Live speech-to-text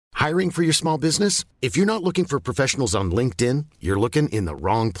Hiring for your small business? If you're not looking for professionals on LinkedIn, you're looking in the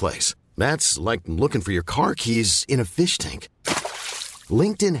wrong place. That's like looking for your car keys in a fish tank.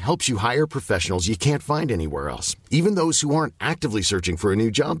 LinkedIn helps you hire professionals you can't find anywhere else, even those who aren't actively searching for a new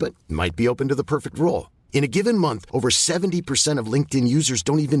job but might be open to the perfect role. In a given month, over 70% of LinkedIn users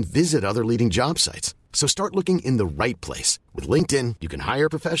don't even visit other leading job sites. So start looking in the right place. With LinkedIn, you can hire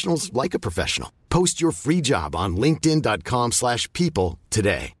professionals like a professional. Post your free job on linkedin.com/people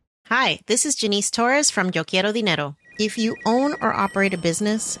today. Hi, this is Janice Torres from Yo Quiero Dinero. If you own or operate a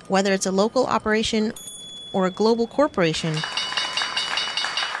business, whether it's a local operation or a global corporation,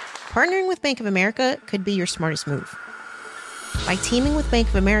 partnering with Bank of America could be your smartest move. By teaming with Bank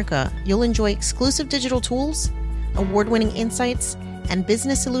of America, you'll enjoy exclusive digital tools, award-winning insights, and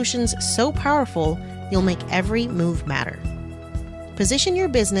business solutions so powerful, you'll make every move matter. Position your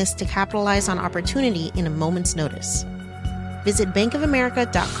business to capitalize on opportunity in a moment's notice. Visit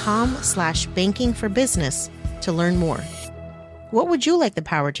bankofamerica.com/bankingforbusiness to learn more. What would you like the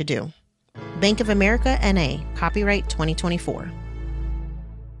power to do? Bank of America N.A., copyright 2024.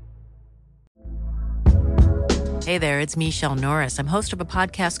 Hey there, it's Michelle Norris. I'm host of a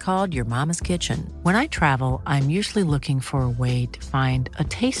podcast called Your Mama's Kitchen. When I travel, I'm usually looking for a way to find a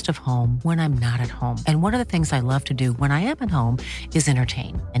taste of home when I'm not at home. And one of the things I love to do when I am at home is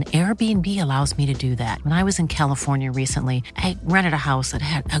entertain. And Airbnb allows me to do that. When I was in California recently, I rented a house that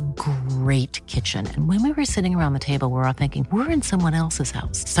had a great kitchen. And when we were sitting around the table, we were all thinking, we're in someone else's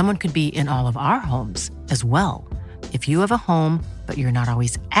house. Someone could be in all of our homes as well. If you have a home, but you're not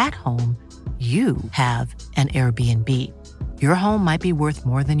always at home, you have an Airbnb. Your home might be worth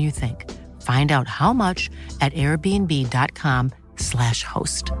more than you think. Find out how much at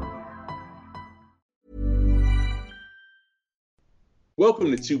airbnb.com/host. Welcome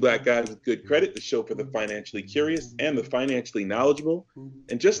to Two Black Guys with Good Credit, the show for the financially curious and the financially knowledgeable.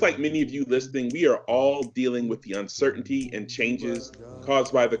 And just like many of you listening, we are all dealing with the uncertainty and changes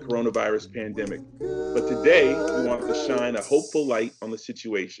caused by the coronavirus pandemic. But today, we want to shine a hopeful light on the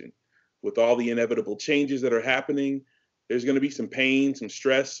situation. With all the inevitable changes that are happening, there's going to be some pain, some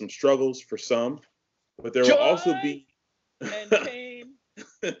stress, some struggles for some, but there will also be and pain.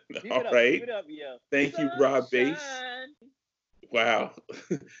 All right. Thank you, Rob Bass. Wow.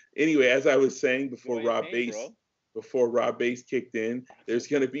 Anyway, as I was saying before Rob Bass kicked in, there's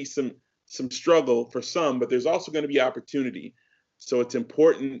going to be some struggle for some, but there's also going to be opportunity. So it's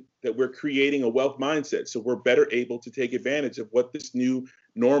important that we're creating a wealth mindset so we're better able to take advantage of what this new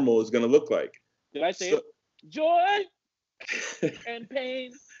normal is going to look like. Did I say it? Joy and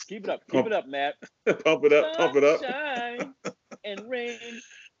pain. Keep it up, Matt. Pump it up, Sunshine and rain.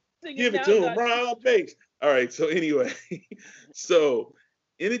 Give it to him, Rob Bass. All right, so anyway, so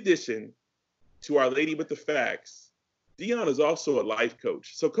in addition to our lady with the facts, Dion is also a life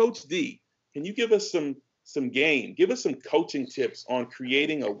coach. So Coach D, can you give us some give us some coaching tips on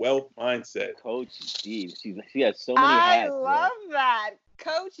creating a wealth mindset? Coach D, she has so many hats. I love that.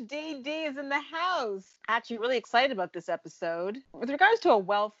 Coach DD is in the house. Actually, really excited about this episode. With regards to a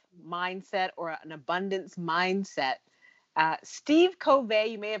wealth mindset or an abundance mindset, Steve Covey,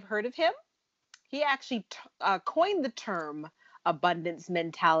 you may have heard of him. He actually coined the term abundance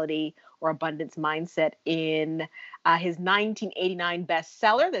mentality or abundance mindset in his 1989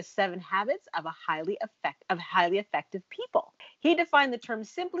 bestseller, The 7 Habits of Highly Effective People. He defined the term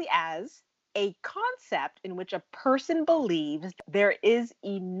simply as a concept in which a person believes there is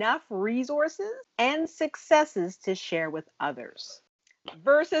enough resources and successes to share with others,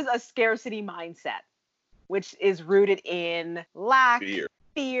 versus a scarcity mindset, which is rooted in lack,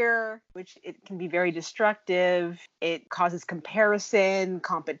 fear, which it can be very destructive. It causes comparison,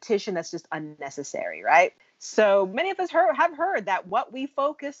 competition that's just unnecessary, right? So many of us have heard that what we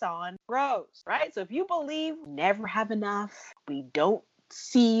focus on grows, right? So if you believe we never have enough, we don't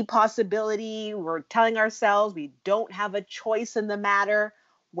see possibility, we're telling ourselves we don't have a choice in the matter,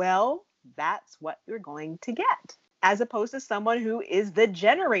 well, that's what you're going to get. As opposed to someone who is the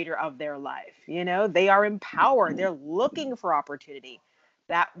generator of their life. You know, they are empowered. They're looking for opportunity.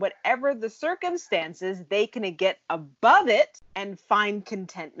 That whatever the circumstances, they can get above it and find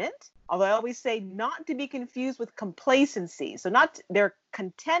contentment. Although I always say not to be confused with complacency. So they're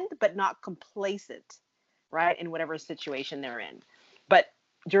content, but not complacent, right? In whatever situation they're in. But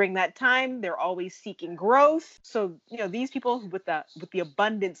during that time, they're always seeking growth. So, you know, these people with the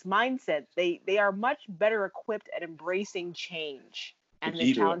abundance mindset, they are much better equipped at embracing change and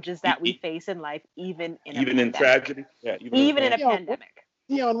the challenges that we face in life, even in tragedy. Yeah, even in a pandemic.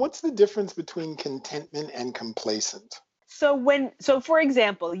 Dion, what's the difference between contentment and complacent? So for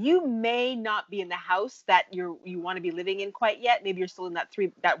example, you may not be in the house that you want to be living in quite yet. Maybe you're still in that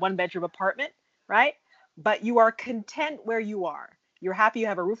 1-bedroom apartment, right? But you are content where you are. You're happy you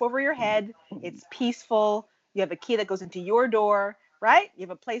have a roof over your head. It's peaceful. You have a key that goes into your door, right? You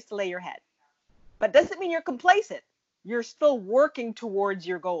have a place to lay your head. But doesn't mean you're complacent. You're still working towards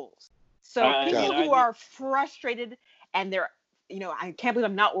your goals. So people who are frustrated and they're, I can't believe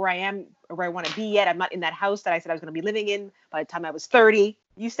I'm not where I am or where I want to be yet. I'm not in that house that I said I was going to be living in by the time I was 30.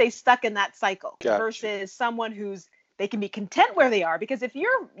 You stay stuck in that cycle versus someone they can be content where they are, because if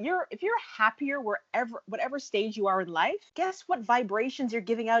you're happier whatever stage you are in life, guess what vibrations you're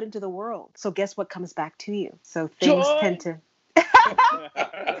giving out into the world. So guess what comes back to you? So things tend to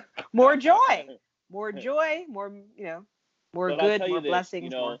more joy, more good, more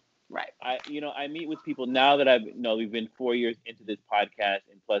blessings, more. Right. I meet with people now that we've been 4 years into this podcast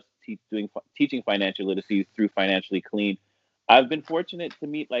and plus teaching financial literacy through Financially Clean. I've been fortunate to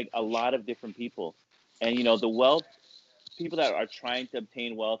meet like a lot of different people, and the wealth people that are trying to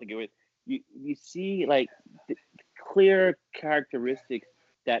obtain wealth and get rid. You see like the clear characteristics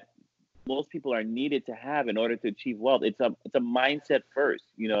that most people are needed to have in order to achieve wealth. It's a mindset first.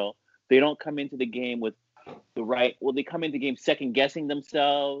 They don't come into the game with they come into the game second guessing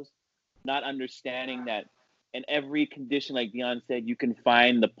themselves, not understanding that in every condition, like Dion said, you can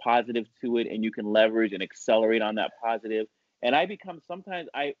find the positive to it and you can leverage and accelerate on that positive. And sometimes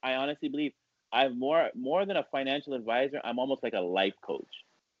I honestly believe I'm more than a financial advisor. I'm almost like a life coach.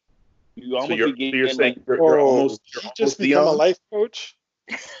 You're saying you're almost become a life coach?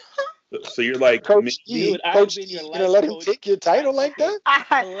 So you're like Coach D. Dude, Coach D, you're gonna let him take your title like that?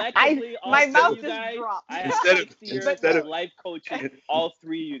 My mouth just dropped. I have 60 years of life coaching, all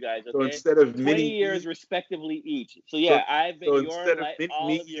three of you guys. Okay, so instead of 20 years respectively each. So yeah, I've been all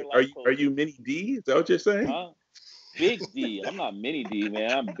of your life coaches. Are you Mini D? Is that what you're saying? Big D. I'm not Mini D,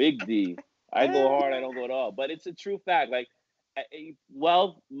 man. I'm Big D. I go hard. I don't go at all. But it's a true fact. Like a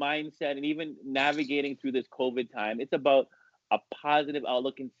wealth mindset, and even navigating through this COVID time, it's about a positive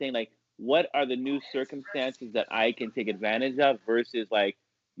outlook and saying like, what are the new circumstances that I can take advantage of versus like,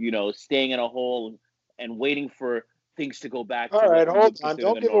 staying in a hole and waiting for things to go back. All right, hold on.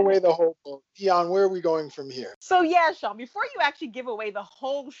 Don't give away the whole book. Dion, where are we going from here? So yeah, Sean, before you actually give away the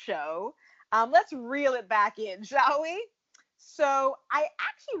whole show, let's reel it back in, shall we? So I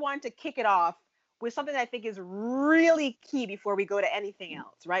actually wanted to kick it off with something that I think is really key before we go to anything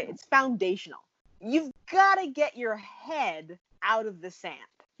else, right? It's foundational. You've got to get your head out of the sand.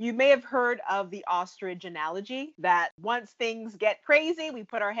 You may have heard of the ostrich analogy that once things get crazy, we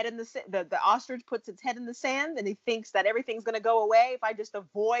put our head in the ostrich puts its head in the sand and he thinks that everything's going to go away if I just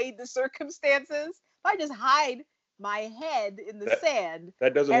avoid the circumstances. If I just hide my head in the sand,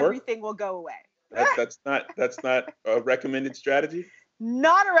 that doesn't everything work. Will go away. That's not a recommended strategy.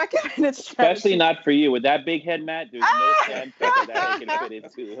 Not a recommended strategy. Especially not for you. With that big head, Matt, there's no sand pepper that I can fit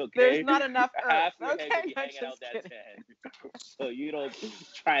into, okay? There's not enough earth. Half your okay, head hanging out that sand. So you don't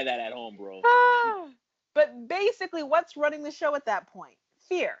try that at home, bro. But basically, what's running the show at that point?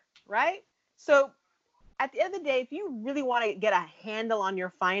 Fear, right? So at the end of the day, if you really want to get a handle on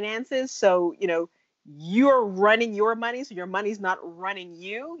your finances, so, you're running your money, so your money's not running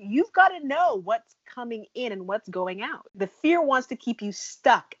you, you've got to know what's coming in and what's going out. The fear wants to keep you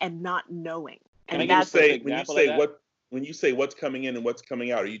stuck and not knowing. And when you say what's coming in and what's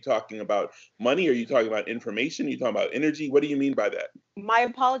coming out, are you talking about money? Are you talking about information? Are you talking about energy? What do you mean by that? My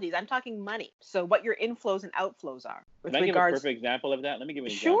apologies. I'm talking money. So what your inflows and outflows are. Can I give a perfect example of that? Let me give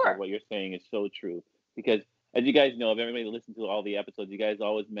you an example of what you're saying is so true. Because as you guys know, if everybody listens to all the episodes, you guys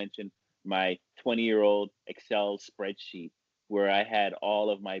always mention my 20-year-old Excel spreadsheet where I had all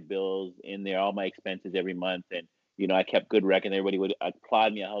of my bills in there, all my expenses every month. And, I kept good record, and everybody would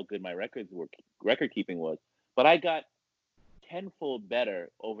applaud me on how good my record keeping was. But I got tenfold better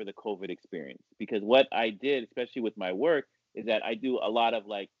over the COVID experience, because what I did, especially with my work, is that I do a lot of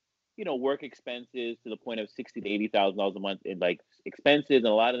work expenses to the point of $60,000 to $80,000 a month in like expenses. And a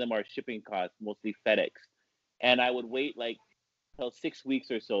lot of them are shipping costs, mostly FedEx. And I would wait till 6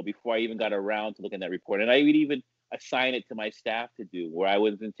 weeks or so before I even got around to looking at that report. And I would even assign it to my staff to do, where I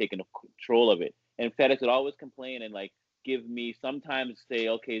wasn't taking control of it. And FedEx would always complain and give me sometimes say,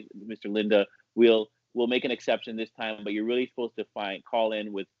 okay, Mr. Linda, we'll make an exception this time, but you're really supposed to call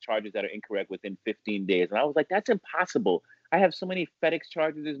in with charges that are incorrect within 15 days. And I was like, that's impossible. I have so many FedEx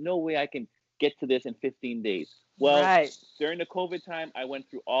charges. There's no way I can get to this in 15 days. Well, During the COVID time, I went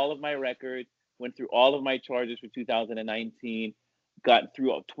through all of my records, went through all of my charges for 2019, got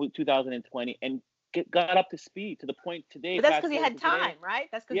through 2020, and got up to speed to the point today. But that's because you had time, right?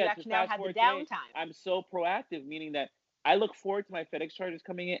 That's because you actually now had the downtime. I'm so proactive, meaning that I look forward to my FedEx charges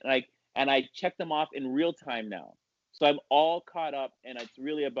coming in, and I check them off in real time now. So I'm all caught up, and it's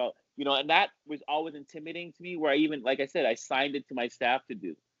really about, and that was always intimidating to me, where I even, like I said, I signed it to my staff to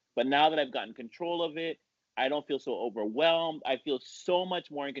do. But now that I've gotten control of it, I don't feel so overwhelmed. I feel so much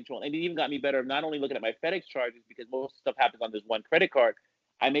more in control. And it even got me better of not only looking at my FedEx charges, because most stuff happens on this one credit card.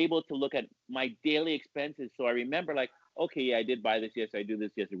 I'm able to look at my daily expenses. So I remember, like, okay, yeah, I did buy this. Yes, I do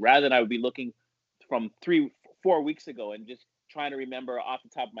this. Yes. Rather than I would be looking from 3-4 weeks ago and just trying to remember off the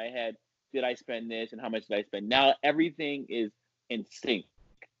top of my head, did I spend this and how much did I spend? Now everything is in sync.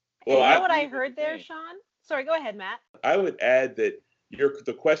 Well, you know what I heard there, Sean? Sorry, go ahead, Matt. I would add that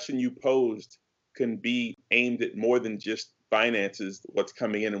the question you posed can be aimed at more than just finances, what's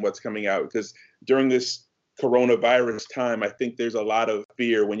coming in and what's coming out. Because during this coronavirus time, I think there's a lot of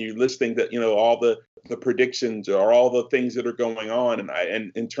fear when you're listening to, all the predictions or all the things that are going on.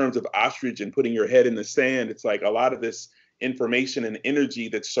 And in terms of ostrich and putting your head in the sand, it's like a lot of this information and energy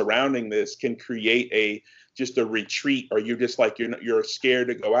that's surrounding this can create just a retreat, or you're just like, you're scared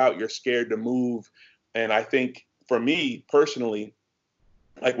to go out, you're scared to move. And I think for me personally,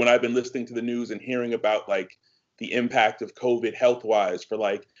 like when I've been listening to the news and hearing about like the impact of COVID health-wise for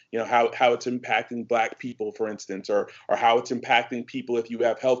like, how it's impacting Black people, for instance, or how it's impacting people if you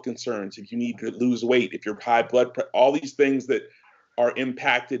have health concerns, if you need to lose weight, if you're high blood pressure, all these things that are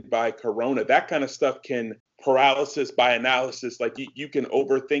impacted by Corona, that kind of stuff can paralysis by analysis. Like you can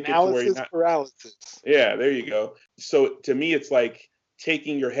overthink analysis it to where you're not, paralysis. Yeah, there you go. So to me, it's like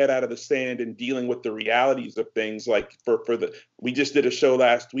taking your head out of the sand and dealing with the realities of things. Like we just did a show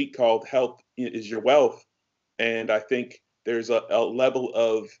last week called Health is Your Wealth. And I think there's a level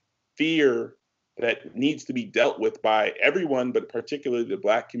of fear that needs to be dealt with by everyone, but particularly the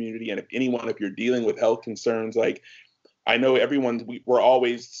Black community. And if you're dealing with health concerns, like I know we're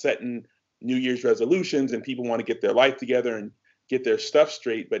always setting New Year's resolutions and people want to get their life together and get their stuff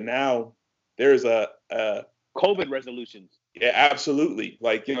straight. But now there's a COVID resolutions. Yeah, absolutely.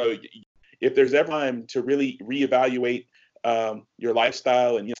 Like, if there's ever time to really reevaluate your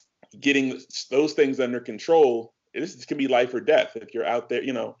lifestyle and getting those things under control, this can be life or death if you're out there,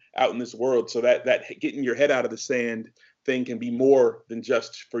 out in this world. So that getting your head out of the sand thing can be more than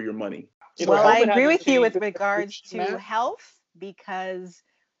just for your money. Well, I agree with you with regards to health, because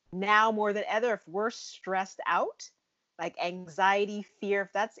now more than ever, if we're stressed out, like anxiety, fear,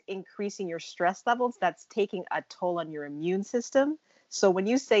 if that's increasing your stress levels, that's taking a toll on your immune system. So when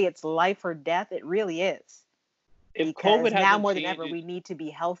you say it's life or death, it really is. Because now more than ever, we need to be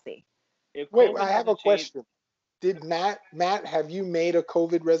healthy. Wait, I have a question. Did Matt, have you made a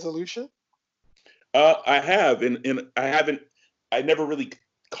COVID resolution? I have, and I never really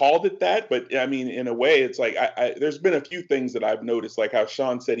called it that, but I mean, in a way, it's like there's been a few things that I've noticed, like how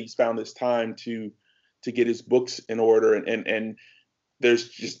Sean said he's found this time to get his books in order, and there's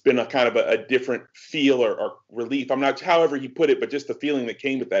just been a kind of a different feel or relief. I'm not, however he put it, but just the feeling that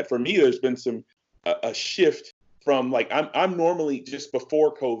came with that. For me, there's been a shift from like, I'm normally, just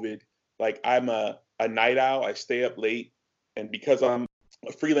before COVID, like I'm a night owl. I stay up late, and because I'm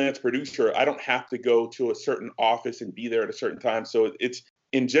a freelance producer, I don't have to go to a certain office and be there at a certain time. So it's,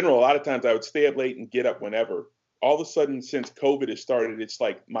 in general, a lot of times I would stay up late and get up whenever. All of a sudden, since COVID has started, it's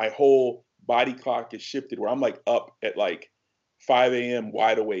like my whole body clock is shifted where I'm like up at like 5 a.m.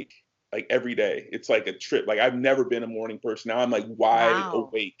 wide awake, like every day. It's like a trip. Like I've never been a morning person. Now I'm like wide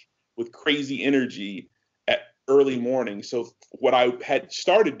awake with crazy energy at early morning. So what I had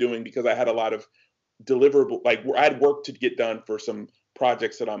started doing, because I had a lot of deliverable, like I had work to get done for some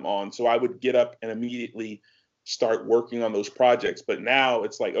projects that I'm on. So I would get up and immediately start working on those projects. But now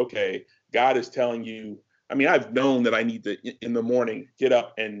it's like, okay, God is telling you, I mean, I've known that I need to, in the morning, get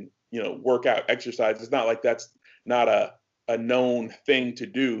up and, work out, exercise. It's not like that's not a known thing to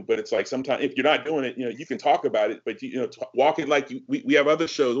do, but it's like sometimes if you're not doing it, you can talk about it, but walk it like we have other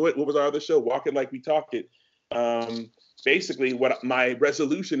shows. What was our other show? Walk It Like We Talk It. Basically, what my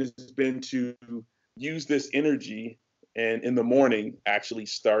resolution has been to use this energy and in the morning actually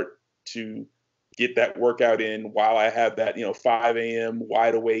start to get that workout in while I have that, 5 a.m.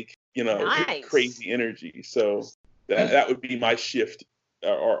 wide awake, nice. Crazy energy. So that would be my shift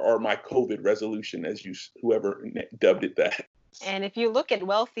or my COVID resolution, as whoever dubbed it that. And if you look at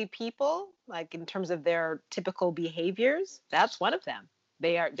wealthy people, like in terms of their typical behaviors, that's one of them.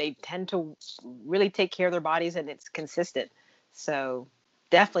 They tend to really take care of their bodies, and it's consistent. So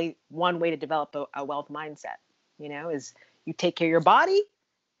definitely one way to develop a wealth mindset, is you take care of your body,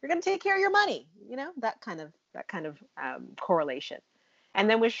 you're going to take care of your money, that kind of correlation. And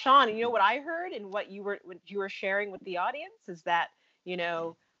then with Sean, what I heard and what you were sharing with the audience is that,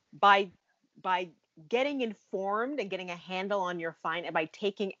 by getting informed and getting a handle on your and by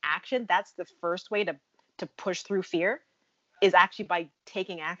taking action, that's the first way to push through fear, is actually by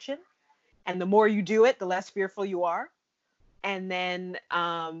taking action. And the more you do it, the less fearful you are. And then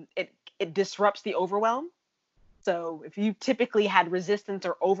it disrupts the overwhelm. So if you typically had resistance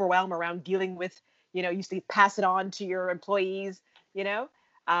or overwhelm around dealing with, you used to pass it on to your employees,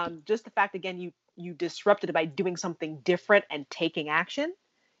 just the fact, again, you disrupted it by doing something different and taking action.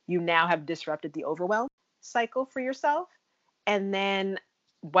 You now have disrupted the overwhelm cycle for yourself. And then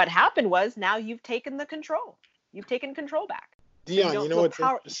what happened was, now you've taken the control. You've taken control back. Dion, you know what's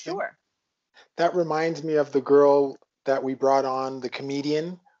interesting? Sure. That reminds me of the girl that we brought on, the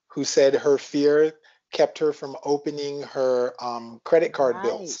comedian, who said her fear kept her from opening her credit card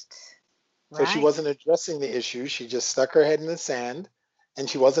bills. So she wasn't addressing the issue. She just stuck her head in the sand, and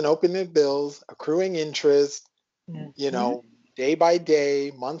she wasn't opening the bills, accruing interest, day by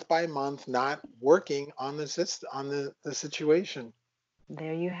day, month by month, not working on the situation.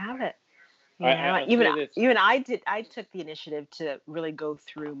 There you have it. Even I took the initiative to really go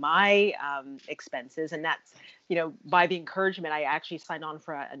through my expenses, and that's, by the encouragement, I actually signed on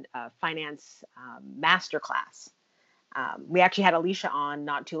for a finance masterclass. We actually had Alicia on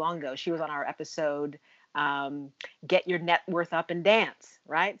not too long ago. She was on our episode, Get Your Net Worth Up and Dance,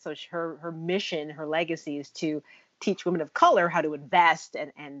 right? So her mission, her legacy is to teach women of color how to invest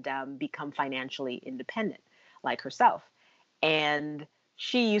and become financially independent like herself. And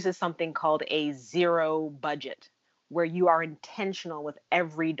she uses something called a zero budget, where you are intentional with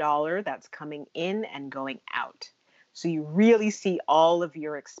every dollar that's coming in and going out. So you really see all of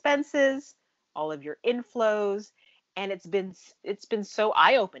your expenses, all of your inflows, and it's been so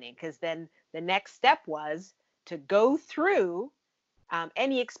eye-opening, because then the next step was to go through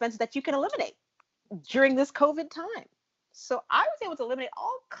any expenses that you can eliminate during this COVID time. So I was able to eliminate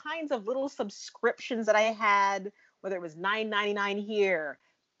all kinds of little subscriptions that I had, whether it was $9.99 here,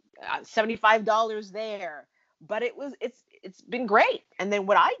 $75 there, but it's been great. And then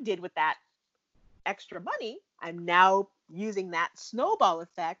what I did with that extra money, I'm now using that snowball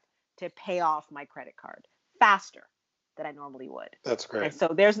effect to pay off my credit card faster than I normally would. That's great. And so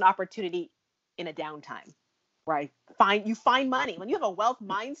there's an opportunity in a downtime, right? You find money. When you have a wealth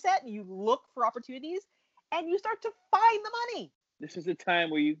mindset, you look for opportunities and you start to find the money. This is a time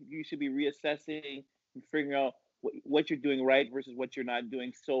where you should be reassessing and figuring out what you're doing right versus what you're not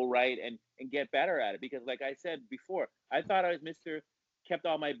doing so right, and get better at it. Because like I said before, I thought I was Mr. kept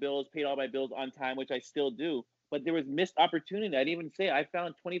all my bills, paid all my bills on time, which I still do. But there was missed opportunity. I'd even say I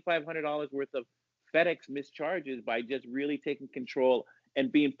found $2,500 worth of FedEx missed charges by just really taking control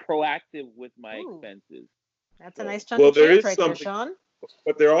and being proactive with my expenses. That's a nice chunk of change right there, Sean.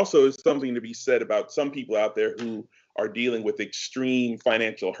 But there also is something to be said about some people out there who are dealing with extreme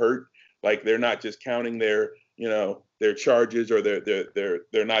financial hurt. Like, they're not just counting their charges, or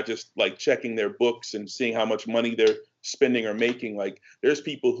they're not just like checking their books and seeing how much money they're spending or making. Like, there's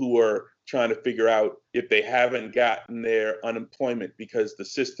people who are trying to figure out if they haven't gotten their unemployment because the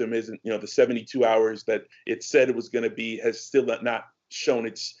system isn't, the 72 hours that it said it was going to be has still not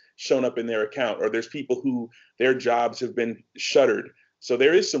shown up in their account. Or there's people who their jobs have been shuttered. So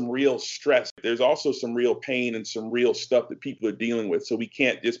there is some real stress. There's also some real pain and some real stuff that people are dealing with. So we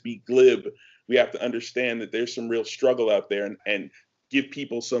can't just be glib. We have to understand that there's some real struggle out there, and give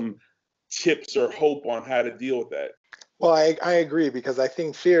people some tips or hope on how to deal with that. Well, I agree, because I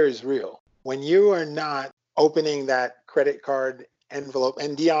think fear is real. When you are not opening that credit card envelope,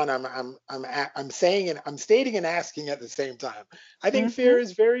 and Dion, I'm saying and I'm stating and asking at the same time. I think fear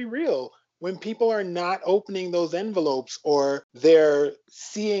is very real. When people are not opening those envelopes, or they're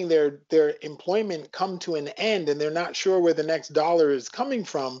seeing their employment come to an end and they're not sure where the next dollar is coming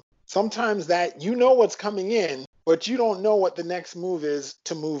from, sometimes that what's coming in, but you don't know what the next move is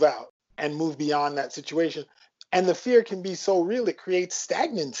to move out and move beyond that situation. And the fear can be so real, it creates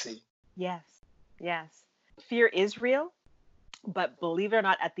stagnancy. Yes. Fear is real, but believe it or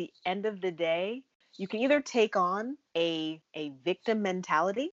not, at the end of the day, you can either take on a victim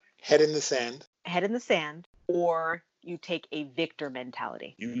mentality, head in the sand, or you take a victor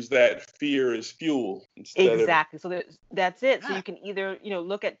mentality. Use that fear as fuel. Exactly. So that's it. So you can either,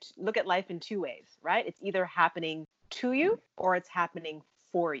 look at life in two ways, right? It's either happening to you or it's happening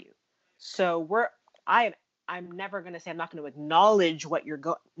for you. So I'm never going to say, I'm not going to acknowledge what you're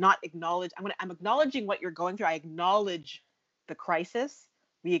I'm acknowledging what you're going through. I acknowledge the crisis.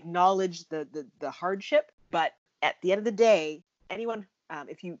 We acknowledge the hardship. But at the end of the day, anyone,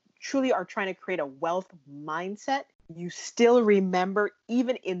 if you truly are trying to create a wealth mindset, you still remember,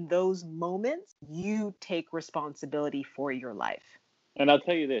 even in those moments, you take responsibility for your life. And I'll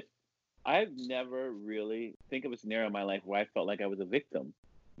tell you this, I've never really think of a scenario in my life where I felt like I was a victim.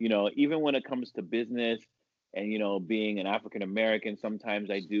 Even when it comes to business and, being an African American,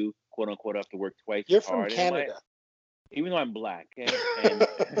 sometimes I do, quote unquote, have to work twice You're as from hard. Canada. Even though I'm black, okay? And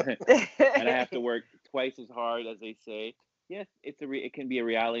and I have to work twice as hard, as they say. Yes, it can be a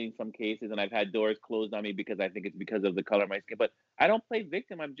reality in some cases, and I've had doors closed on me because I think it's because of the color of my skin. But I don't play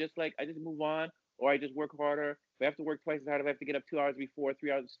victim. I'm just like, I just move on, or I just work harder. If I have to work twice as hard, if I have to get up 2 hours before,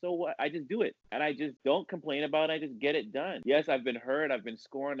 3 hours, so what? I just do it, and I just don't complain about it. I just get it done. Yes, I've been hurt. I've been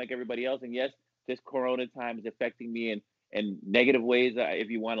scorned like everybody else, and yes, this Corona time is affecting me in negative ways, if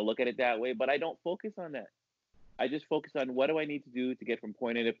you want to look at it that way. But I don't focus on that. I just focus on what do I need to do to get from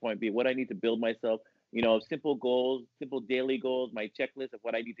point A to point B, what I need to build myself, simple goals, simple daily goals, my checklist of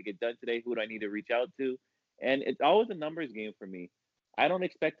what I need to get done today, who do I need to reach out to. And it's always a numbers game for me. I don't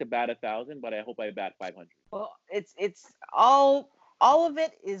expect to bat 1,000, but I hope I bat 500. Well, it's all of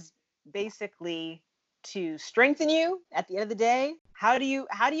it is basically to strengthen you at the end of the day. How do you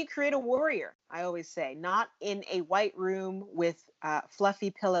create a warrior? I always say, not in a white room with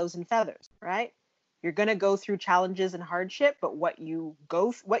fluffy pillows and feathers, right? You're going to go through challenges and hardship, but what you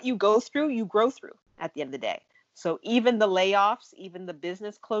go through, you grow through at the end of the day. So even the layoffs, even the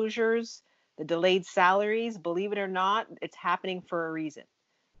business closures, the delayed salaries, believe it or not, it's happening for a reason.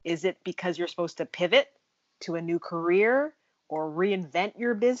 Is it because you're supposed to pivot to a new career or reinvent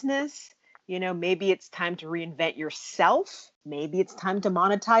your business? Maybe it's time to reinvent yourself. Maybe it's time to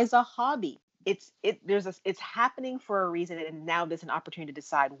monetize a hobby. It's happening for a reason, and now there's an opportunity to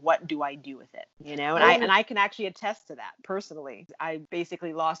decide, what do I do with it? And I can actually attest to that personally. I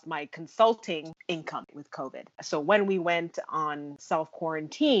basically lost my consulting income with COVID. So when we went on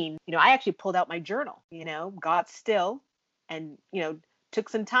self-quarantine, I actually pulled out my journal, got still, and took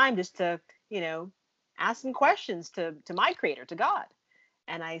some time just to ask some questions to my creator, to God.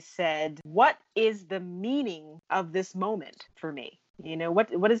 And I said, what is the meaning of this moment for me?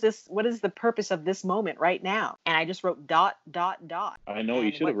 What is this? What is the purpose of this moment right now? And I just wrote ... I know what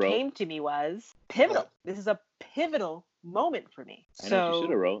you should have wrote. What came to me was pivotal. This is a pivotal moment for me. I know what you should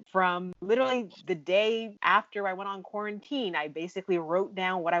have wrote. From literally the day after I went on quarantine, I basically wrote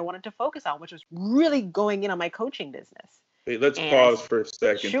down what I wanted to focus on, which was really going in on my coaching business. Hey, let's pause for a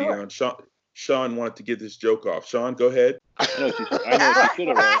second, Sure. Dion. Sean wanted to get this joke off. Sean, go ahead. I know what you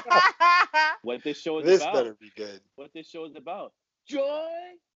should have wrote. What this show is This about. better be good. What this show is about. Joy.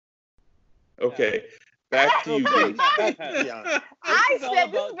 Okay, back to you, Dee. I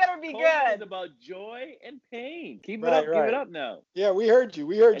said this better be good. It's about joy and pain. Keep Right, it up. Give it up now. Yeah, we heard you.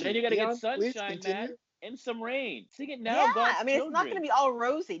 We heard And you. then you got to Dion, get sunshine, man, and some rain. Sing it now, Yeah, God's I mean, children. it's not going to be all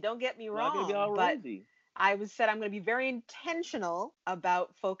rosy. Don't get me It's wrong. not going to be all but rosy. I said I'm going to be very intentional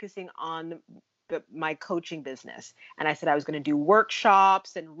about focusing on my coaching business. And I said I was going to do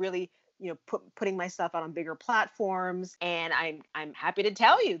workshops and really, putting myself out on bigger platforms. And I'm happy to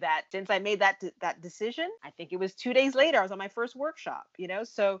tell you that since I made that decision, I think it was 2 days later, I was on my first workshop,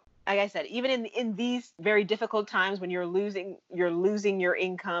 So like I said, even in these very difficult times when you're losing your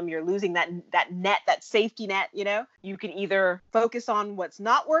income, you're losing that net, that safety net, you can either focus on what's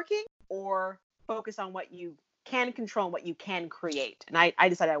not working or focus on what you can control and what you can create. And I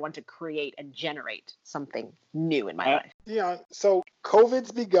decided I want to create and generate something new in my life. Yeah. So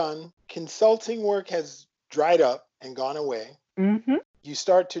COVID's begun. Consulting work has dried up and gone away. Mm-hmm. You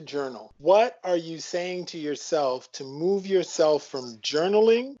start to journal. What are you saying to yourself to move yourself from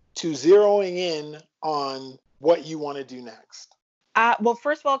journaling to zeroing in on what you want to do next? Well,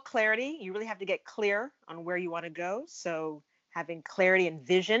 first of all, clarity. You really have to get clear on where you want to go. So having clarity and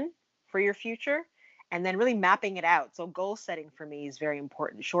vision for your future, and then really mapping it out. So goal setting for me is very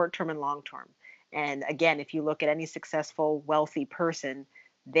important, short-term and long-term. And again, if you look at any successful, wealthy person,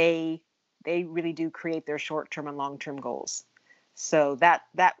 they really do create their short-term and long-term goals. So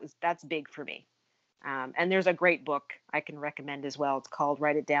that's big for me. And there's a great book I can recommend as well. It's called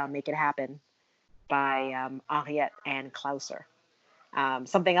Write It Down, Make It Happen by Henriette Ann Clouser.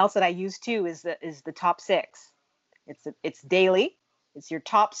 Something else that I use too is the top 6. It's daily. It's your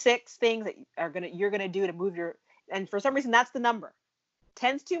top 6 things that you're gonna do to move your. And for some reason, that's the number.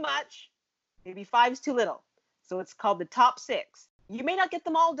 10's too much, maybe 5's too little. So it's called the top 6. You may not get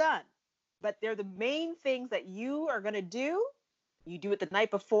them all done, but they're the main things that you are gonna do. You do it the night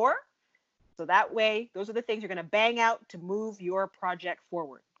before, so that way those are the things you're gonna bang out to move your project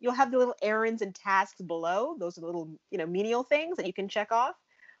forward. You'll have the little errands and tasks below. Those are the little menial things that you can check off.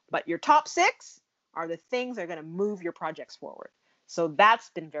 But your top 6 are the things that are gonna move your projects forward. So that's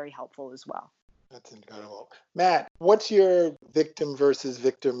been very helpful as well. That's incredible. Matt, what's your victim versus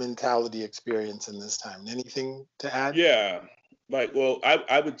victor mentality experience in this time? Anything to add? Yeah. Like, well,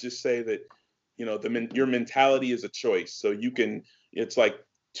 I would just say that, your mentality is a choice. So it's like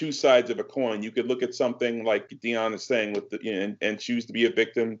two sides of a coin. You could look at something like Dion is saying with and choose to be a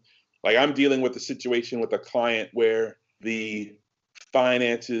victim. Like, I'm dealing with a situation with a client where the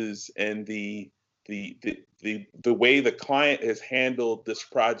finances and the way the client has handled this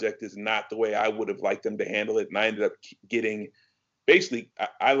project is not the way I would have liked them to handle it. And I ended up getting, basically,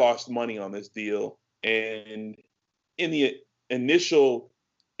 I lost money on this deal. And in the initial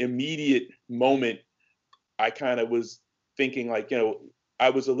immediate moment, I kind of was thinking like, I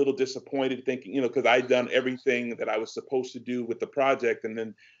was a little disappointed thinking, because I'd done everything that I was supposed to do with the project. And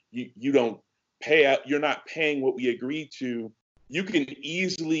then you don't pay out, you're not paying what we agreed to. You can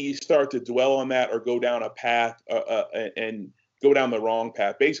easily start to dwell on that or go down a path and go down the wrong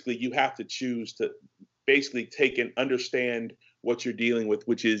path. Basically, you have to choose to basically take and understand what you're dealing with,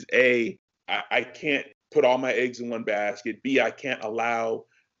 which is A, I can't put all my eggs in one basket. B, I can't allow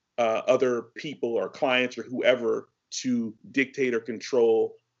other people or clients or whoever to dictate or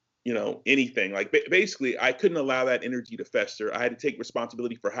control, anything. Like basically, I couldn't allow that energy to fester. I had to take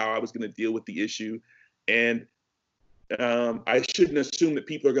responsibility for how I was going to deal with the issue. And I shouldn't assume that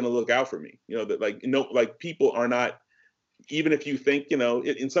people are going to look out for me. That people are not, even if you think,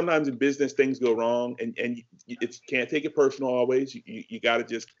 and sometimes in business things go wrong and you can't take it personal always. You got to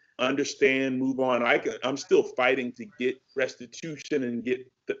just understand, move on. I'm still fighting to get restitution and get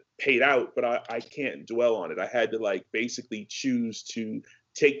paid out, but I can't dwell on it. I had to basically choose to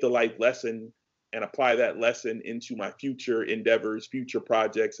take the life lesson and apply that lesson into my future endeavors, future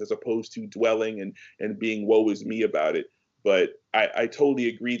projects, as opposed to dwelling and being woe is me about it. But I totally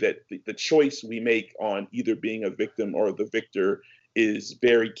agree that the choice we make on either being a victim or the victor is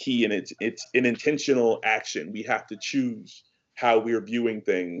very key, and it's an intentional action. We have to choose how we're viewing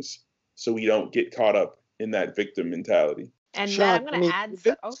things so we don't get caught up in that victim mentality. And Sean, Matt, I'm going to add.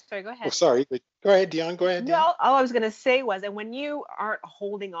 Sorry, go ahead. Oh, sorry. Go ahead, Dion. Go ahead. No, all I was going to say was that when you aren't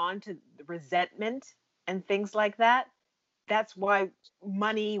holding on to the resentment and things like that, that's why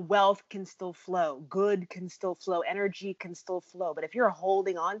money, wealth can still flow, good can still flow, energy can still flow. But if you're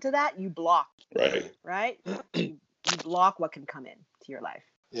holding on to that, you block. Right? You block what can come in to your life.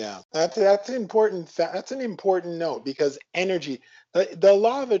 Yeah, that's important. That's an important note, because energy, the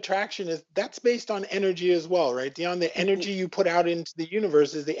law of attraction that's based on energy as well, right? Dion, the energy you put out into the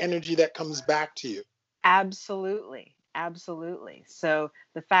universe is the energy that comes back to you. Absolutely. So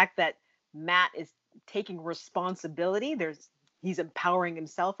the fact that Matt is taking responsibility, he's empowering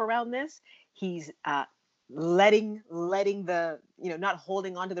himself around this. He's letting the, not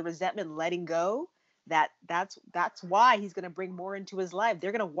holding on to the resentment, letting go. That's why he's going to bring more into his life.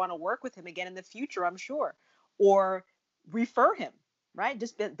 They're going to want to work with him again in the future, I'm sure, or refer him, right?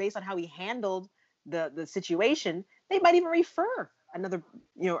 Just based on how he handled the situation, they might even refer another,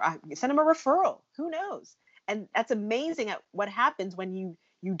 send him a referral. Who knows? And that's amazing at what happens when you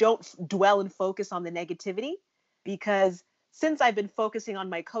don't dwell and focus on the negativity, because since I've been focusing on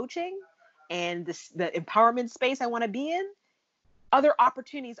my coaching and the empowerment space I want to be in, other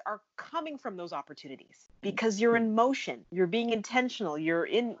opportunities are coming from those opportunities because you're in motion, you're being intentional,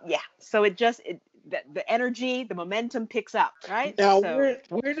 so the energy, the momentum picks up, right? Now,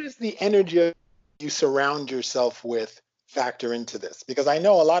 where does the energy you surround yourself with factor into this? Because I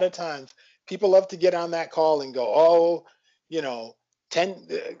know a lot of times people love to get on that call and go,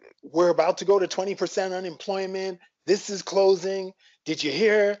 we're about to go to 20% unemployment. This is closing. Did you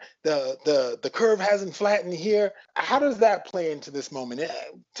hear the curve hasn't flattened here? How does that play into this moment?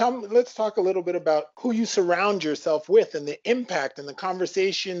 Let's talk a little bit about who you surround yourself with and the impact and the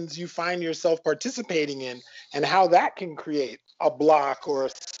conversations you find yourself participating in, and how that can create a block or a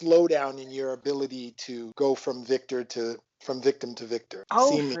slowdown in your ability to go from victim to victor.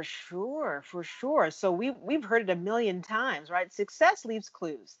 Oh, for sure. So we've heard it a million times, right? Success leaves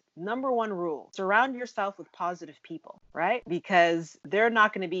clues. Number one rule: surround yourself with positive people, right? Because they're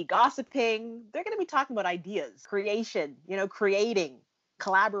not going to be gossiping. They're going to be talking about ideas, creation, creating,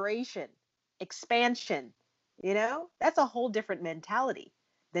 collaboration, expansion. That's a whole different mentality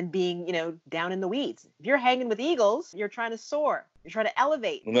than being, down in the weeds. If you're hanging with eagles, you're trying to soar. You're trying to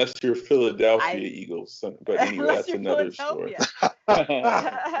elevate. Unless you're Philadelphia Eagles. But anyway, that's another story.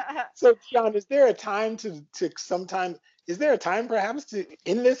 So, John, is there a time is there a time perhaps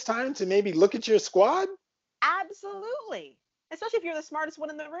in this time to maybe look at your squad? Absolutely. Especially if you're the smartest one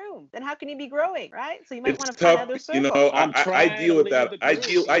in the room, then how can you be growing, right? So you might want to tough, find other circles. I deal with that. I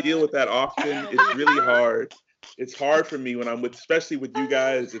deal with that often. It's really hard. It's hard for me when I'm especially with you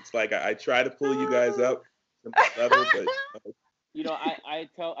guys. It's like I try to pull you guys up to my level, but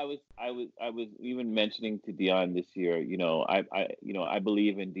I was even mentioning to Dion this year, I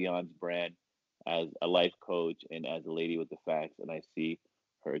believe in Dion's brand as a life coach and as a lady with the facts, and I see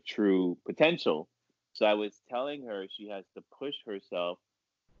her true potential. So I was telling her she has to push herself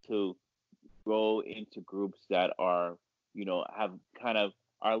to go into groups that are, have kind of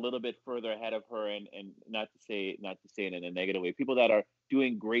are a little bit further ahead of her, and not to say it in a negative way, people that are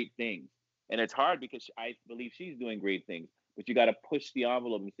doing great things. And it's hard because I believe she's doing great things, but you got to push the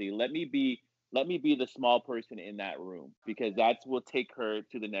envelope and say, let me be the small person in that room, because that's will take her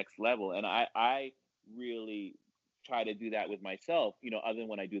to the next level. And I really try to do that with myself, other than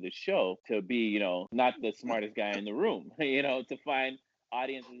when I do the show, to be, not the smartest guy in the room, to find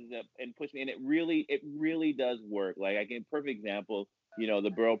audiences and push me. And it really does work. Like, I give a perfect example,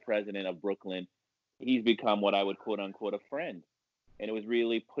 the borough president of Brooklyn, he's become what I would quote unquote a friend. And it was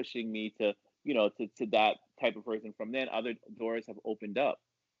really pushing me to, to that type of person. From then, other doors have opened up,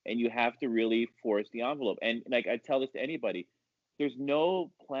 and you have to really force the envelope. And like, I tell this to anybody, there's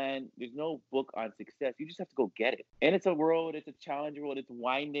no plan, there's no book on success. You just have to go get it. And it's a road, it's a challenge road, it's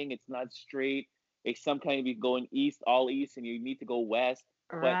winding, it's not straight. It's some kind of be going all east, and you need to go west.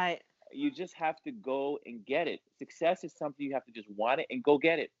 Right. But you just have to go and get it. Success is something you have to just want it and go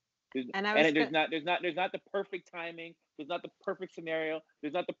get it. There's not the perfect timing. There's not the perfect scenario.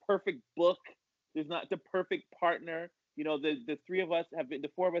 There's not the perfect book. There's not the perfect partner. The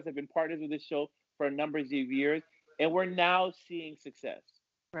four of us have been partners with this show for a number of years, and we're now seeing success.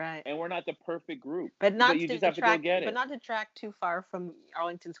 Right. And we're not the perfect group. But not you to just have to go get it. But not to track too far from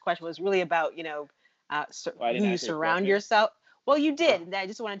Arlington's question. It was really about, who you surround yourself. Well, you did. And I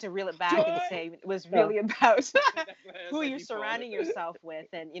just wanted to reel it back and say it was really about who you're surrounding yourself with.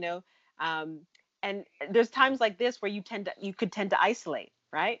 And, and there's times like this where you could tend to isolate,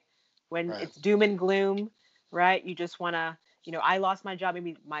 right? When it's doom and gloom, right? You just want to, I lost my job.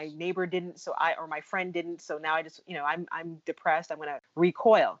 Maybe my neighbor didn't, or my friend didn't. So now I just, I'm depressed. I'm going to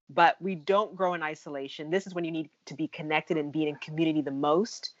recoil. But we don't grow in isolation. This is when you need to be connected and be in community the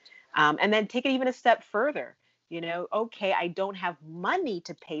most. And then take it even a step further. Okay, I don't have money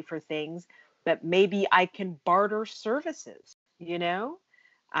to pay for things, but maybe I can barter services,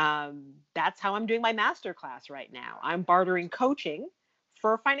 That's how I'm doing my masterclass right now. I'm bartering coaching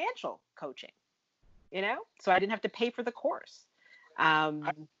for financial coaching, so I didn't have to pay for the course.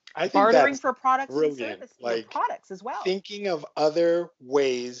 I think bartering that's for products brilliant. And services, products as well. Thinking of other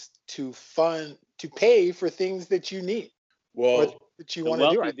ways to pay for things that you need. Well, that you want to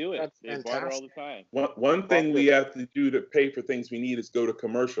do. Do it. That's they fantastic. barter all the time. One thing we have to do to pay for things we need is go to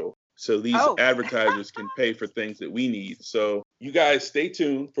commercial. So these advertisers can pay for things that we need. So you guys stay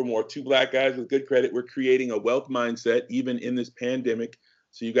tuned for more Two Black Guys with Good Credit. We're creating a wealth mindset even in this pandemic.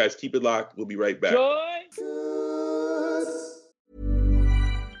 So you guys keep it locked. We'll be right back.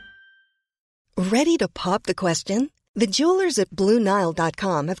 Ready to pop the question? The jewelers at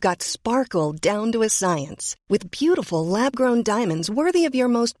BlueNile.com have got sparkle down to a science with beautiful lab-grown diamonds worthy of your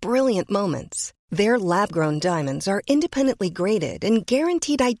most brilliant moments. Their lab-grown diamonds are independently graded and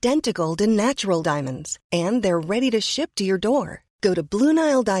guaranteed identical to natural diamonds, and they're ready to ship to your door. Go to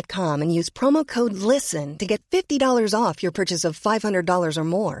BlueNile.com and use promo code LISTEN to get $50 off your purchase of $500 or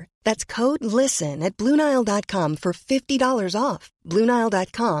more. That's code LISTEN at BlueNile.com for $50 off.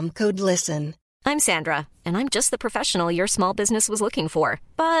 BlueNile.com, code LISTEN. I'm Sandra, and I'm just the professional your small business was looking for.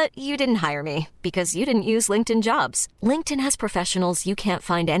 But you didn't hire me because you didn't use LinkedIn Jobs. LinkedIn has professionals you can't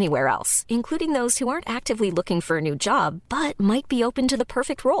find anywhere else, including those who aren't actively looking for a new job, but might be open to the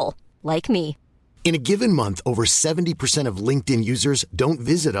perfect role, like me. In a given month, over 70% of LinkedIn users don't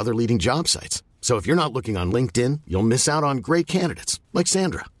visit other leading job sites. So if you're not looking on LinkedIn, you'll miss out on great candidates like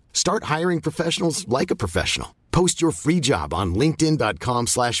Sandra. Start hiring professionals like a professional. Post your free job on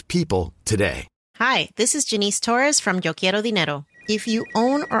linkedin.com/people today. Hi, this is Janice Torres from Yo Quiero Dinero. If you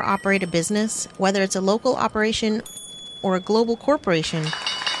own or operate a business, whether it's a local operation or a global corporation,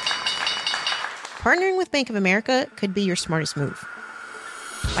 partnering with Bank of America could be your smartest move.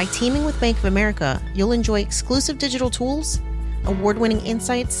 By teaming with Bank of America, you'll enjoy exclusive digital tools, award-winning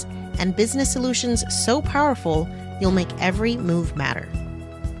insights, and business solutions so powerful, you'll make every move matter.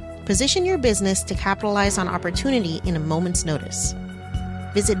 Position your business to capitalize on opportunity in a moment's notice.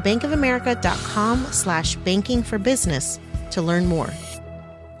 Visit bankofamerica.com/bankingforbusiness to learn more.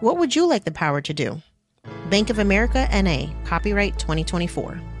 What would you like the power to do? Bank of America N.A., copyright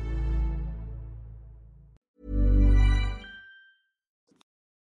 2024.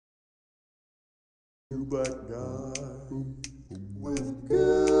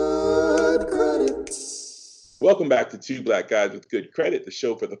 Welcome back to Two Black Guys with Good Credit, the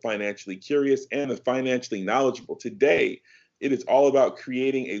show for the financially curious and the financially knowledgeable. Today, It is all about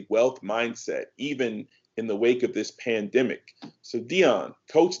creating a wealth mindset, even in the wake of this pandemic. So Dion,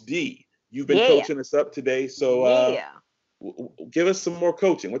 Coach D, you've been coaching us up today. So give us some more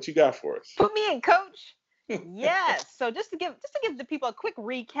coaching. What you got for us? Put me in, Coach. Yes. So just to give the people a quick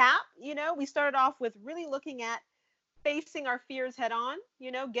recap, we started off with really looking at facing our fears head on,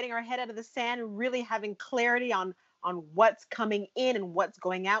 getting our head out of the sand and really having clarity on what's coming in and what's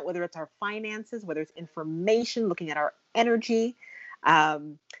going out, whether it's our finances, whether it's information, looking at our energy.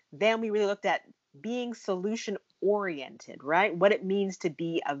 Then we really looked at being solution oriented, right? What it means to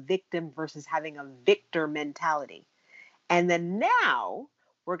be a victim versus having a victor mentality. And then now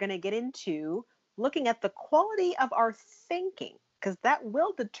we're going to get into looking at the quality of our thinking, because that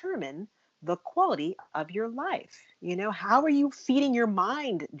will determine the quality of your life. How are you feeding your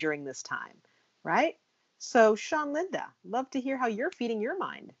mind during this time, right? So Sean, Linda, love to hear how you're feeding your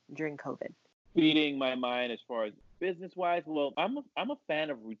mind during COVID. Feeding my mind as far as business-wise, well, I'm a fan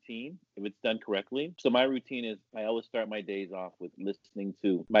of routine if it's done correctly. So my routine is I always start my days off with listening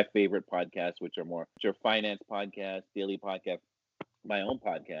to my favorite podcasts, which are finance podcasts, daily podcasts, my own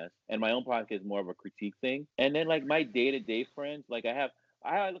podcast. And my own podcast is more of a critique thing. And then like my day-to-day friends, like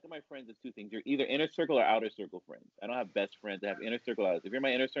I look at my friends as two things. You're either inner circle or outer circle friends. I don't have best friends. I have inner circle, outer. If you're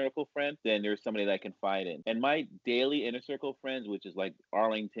my inner circle friend, then there's somebody that I can confide in. And my daily inner circle friends, which is like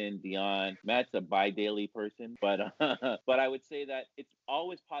Arlington, Dion, Matt's a bi-daily person. But I would say that it's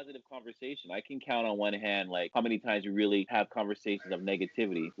always positive conversation. I can count on one hand, like how many times we really have conversations of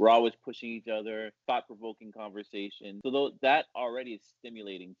negativity. We're always pushing each other, thought-provoking conversations. So that already is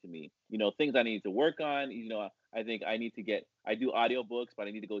stimulating to me. Things I need to work on, I think I do audiobooks, but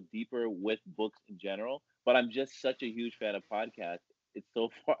I need to go deeper with books in general. But I'm just such a huge fan of podcasts.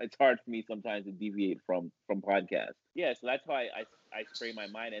 It's hard for me sometimes to deviate from podcasts. Yeah, so that's how I spray my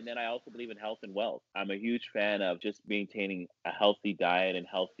mind. And then I also believe in health and wealth. I'm a huge fan of just maintaining a healthy diet and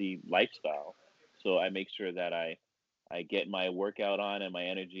healthy lifestyle. So I make sure that I get my workout on and my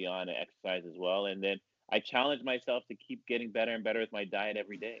energy on and exercise as well. And then I challenge myself to keep getting better and better with my diet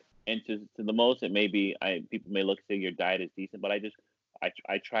every day. And to the most, it may be, people may look and say your diet is decent, but I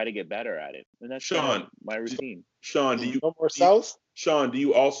try to get better at it. And that's Sean, my routine. Sean, do you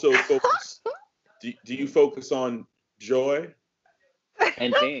also focus? do you focus on joy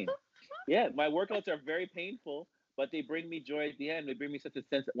and pain? Yeah, my workouts are very painful, but they bring me joy at the end. They bring me such a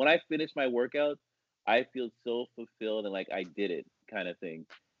sense. When I finish my workout, I feel so fulfilled and like I did it, kind of thing.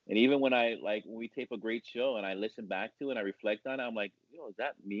 And even when when we tape a great show and I listen back to it and I reflect on it, I'm like, is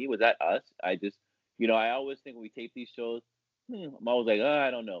that me? Was that us? I just, I always think when we tape these shows, I'm always like, I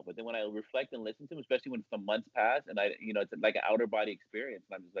don't know. But then when I reflect and listen to them, especially when some months pass and it's like an outer body experience.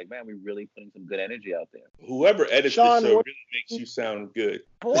 And I'm just like, man, we're really putting some good energy out there. Whoever edits this show really makes you sound good.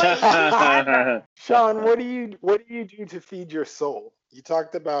 Boy, Sean, what do you do to feed your soul? You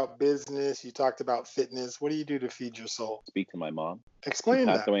talked about business. You talked about fitness. What do you do to feed your soul? Speak to my mom. Explain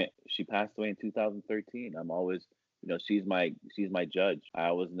that. She passed away in 2013. I'm always, she's my judge. I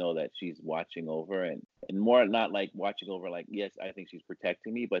always know that she's watching over and more not like watching over, like, yes, I think she's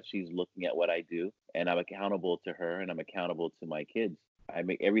protecting me, but she's looking at what I do and I'm accountable to her and I'm accountable to my kids. I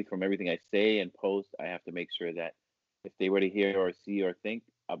make everything I say and post, I have to make sure that if they were to hear or see or think,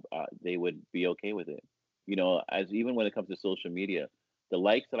 they would be okay with it. As even when it comes to social media, the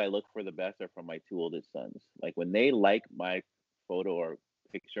likes that I look for the best are from my two oldest sons. Like when they like my photo or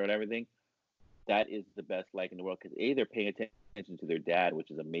picture and everything, that is the best like in the world because A, they're paying attention to their dad, which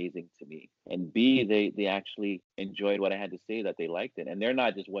is amazing to me. And B, they actually enjoyed what I had to say, that they liked it. And they're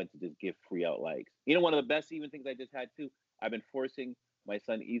not just one to just give free out likes. One of the best even things I just had too, I've been forcing my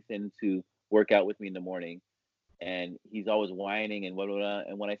son Ethan to work out with me in the morning. And he's always whining and blah, blah, blah.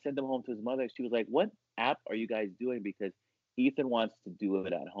 And when I sent him home to his mother, she was like, what app are you guys doing? Because Ethan wants to do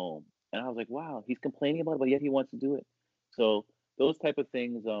it at home. And I was like, wow, he's complaining about it, but yet he wants to do it. So those type of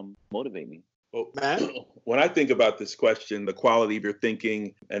things motivate me. Well, when I think about this question, the quality of your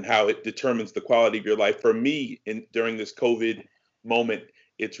thinking and how it determines the quality of your life, for me, during this COVID moment,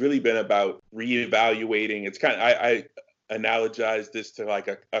 it's really been about reevaluating. It's kind of, I analogize this to like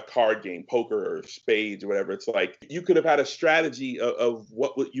a card game, poker or spades or whatever. It's like you could have had a strategy of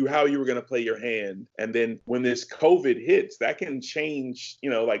how you were going to play your hand. And then when this COVID hits, that can change,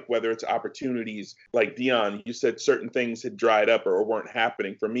 like whether it's opportunities, like Dion, you said certain things had dried up or weren't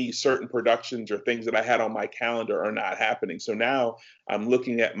happening. For me, certain productions or things that I had on my calendar are not happening. So now I'm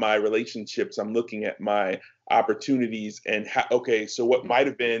looking at my relationships. I'm looking at my opportunities and okay, so what might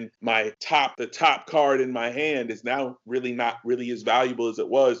have been the top card in my hand is now really not really as valuable as it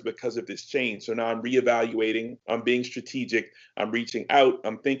was because of this change. So now I'm reevaluating, I'm being strategic, I'm reaching out,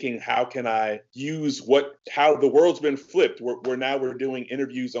 I'm thinking, how can I use how the world's been flipped. We're doing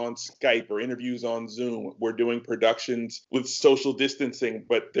interviews on Skype or interviews on Zoom. We're doing productions with social distancing,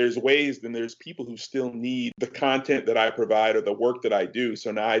 but there's ways and there's people who still need the content that I provide or the work that I do.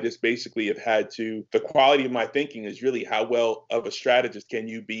 So now I just basically have had to, the quality of my thinking is really how well of a strategist can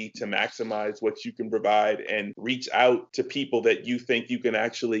you be to maximize what you can provide and reach out to people that you think you can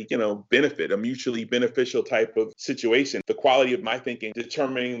actually, benefit, a mutually beneficial type of situation. The quality of my thinking,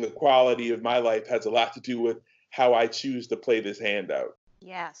 determining the quality of my life, has a lot to do with how I choose to play this hand out.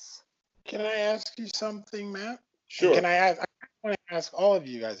 Yes. Can I ask you something, Matt? Sure. I want to ask all of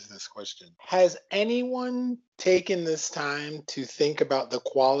you guys this question. Has anyone taken this time to think about the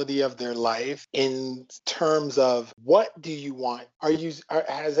quality of their life in terms of what do you want?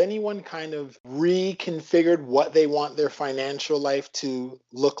 Has anyone kind of reconfigured what they want their financial life to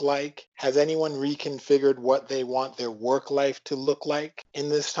look like? Has anyone reconfigured what they want their work life to look like in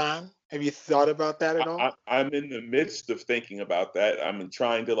this time? Have you thought about that at all? I'm in the midst of thinking about that. I'm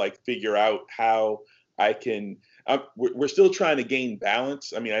trying to figure out how I can. We're still trying to gain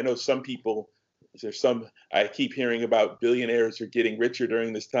balance. I mean, I know some people. I keep hearing about billionaires are getting richer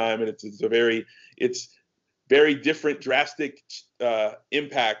during this time, and it's very different, drastic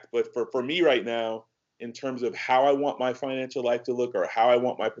impact. But for me right now, in terms of how I want my financial life to look or how I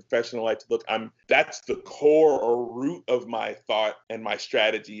want my professional life to look, that's the core or root of my thought and my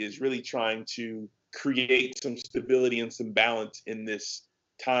strategy, is really trying to create some stability and some balance in this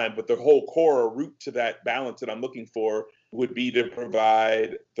time. But the whole core or root to that balance that I'm looking for would be to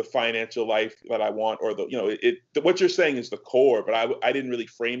provide the financial life that I want, or what you're saying is the core, but I didn't really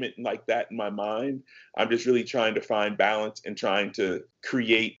frame it like that in my mind. I'm just really trying to find balance and trying to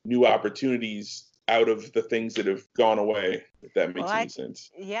create new opportunities out of the things that have gone away, if that makes any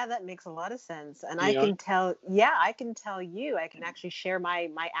sense. Yeah, that makes a lot of sense. And I can tell you, I can actually share my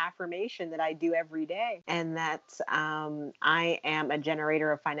affirmation that I do every day. And that's I am a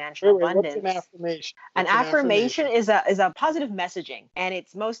generator of financial abundance. What's an affirmation? An affirmation is a positive messaging, and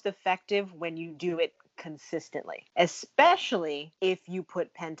it's most effective when you do it consistently, especially if you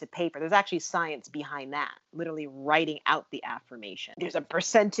put pen to paper. There's actually science behind that, literally writing out the affirmation. There's a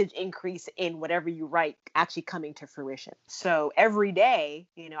percentage increase in whatever you write actually coming to fruition. So every day,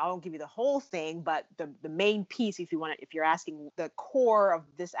 I won't give you the whole thing, but the main piece, if you're asking the core of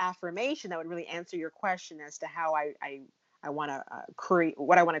this affirmation, that would really answer your question as to how I want to create,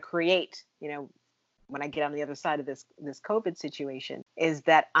 what I want to create, when I get on the other side of this COVID situation, is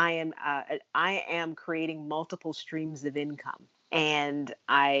that I am creating multiple streams of income. And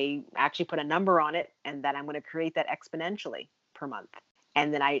I actually put a number on it, and that I'm going to create that exponentially per month.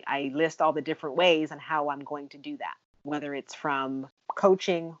 And then I list all the different ways on how I'm going to do that, whether it's from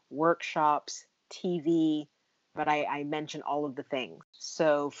coaching, workshops, TV, but I mention all of the things.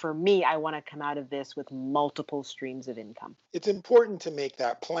 So for me, I want to come out of this with multiple streams of income. It's important to make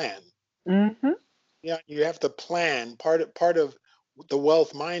that plan. Mm-hmm. Yeah, you have to plan. Part of the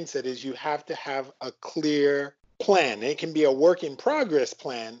wealth mindset is you have to have a clear plan. It can be a work in progress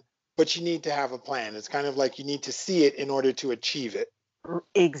plan, but you need to have a plan. It's kind of like you need to see it in order to achieve it.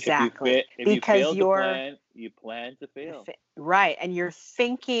 Exactly. If you fail to plan, you plan to fail. Right. And your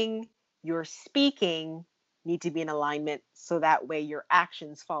thinking, your speaking need to be in alignment, so that way your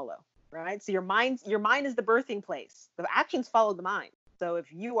actions follow. Right. So your mind is the birthing place. The actions follow the mind. So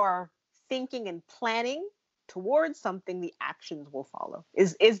if you are thinking and planning towards something, the actions will follow.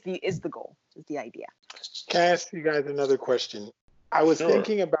 Is the goal, is the idea. Can I ask you guys another question? I was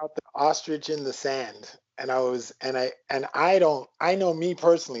thinking about the ostrich in the sand, and I know me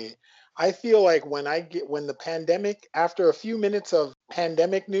personally, I feel like when the pandemic, after a few minutes of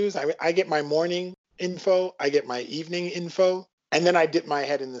pandemic news, I get my morning info, I get my evening info, and then I dip my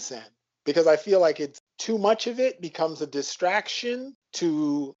head in the sand, because I feel like it's too much of it becomes a distraction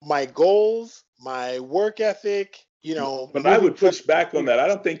to my goals, my work ethic, But I would push back on that. I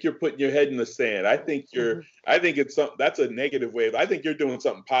don't think you're putting your head in the sand. I think that's a negative way. I think you're doing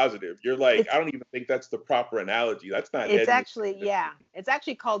something positive. You're like, I don't even think that's the proper analogy. That's not. It's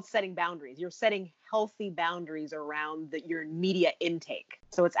actually called setting boundaries. You're setting healthy boundaries around your media intake.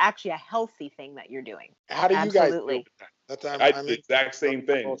 So it's actually a healthy thing that you're doing. How do you guys do that? I do the exact same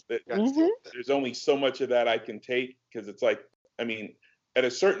thing. There's only so much of that I can take, because it's like, at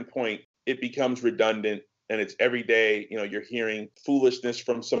a certain point, it becomes redundant. And it's every day, you're hearing foolishness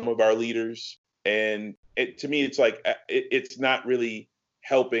from some of our leaders. And to me, it's like, it's not really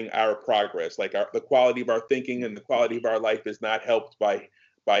helping our progress. Like the quality of our thinking and the quality of our life is not helped by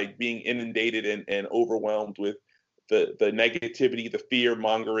being inundated and overwhelmed with the negativity, the fear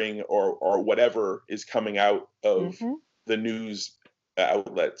mongering, or whatever is coming out of the news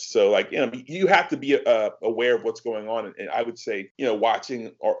outlets. So like, you have to be aware of what's going on. And I would say,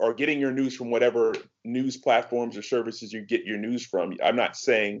 watching or getting your news from whatever news platforms or services you get your news from. I'm not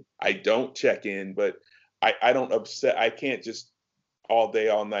saying I don't check in, but I don't I can't just all day,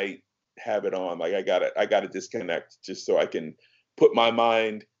 all night have it on. Like I gotta disconnect just so I can put my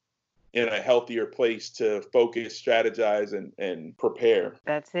mind in a healthier place to focus, strategize, and prepare.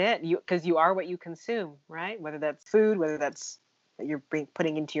 That's it. Because you are what you consume, right? Whether that's food, whether that's that you're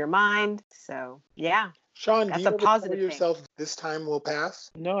putting into your mind. So yeah. Sean, that's do you a positive tell yourself this time will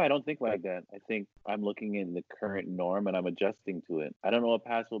pass? No, I don't think like that. I think I'm looking in the current norm and I'm adjusting to it. I don't know what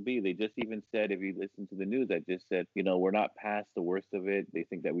past will be. They just even said, if you listen to the news, I just said, we're not past the worst of it. They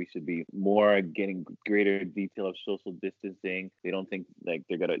think that we should be more getting greater detail of social distancing. They don't think like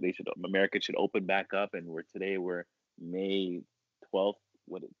America should open back up. And we're May 12th,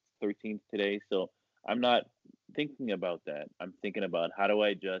 13th today. So I'm not thinking about that. I'm thinking about how do I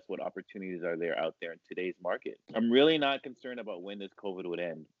adjust, what opportunities are there out there in today's market. I'm really not concerned about when this COVID would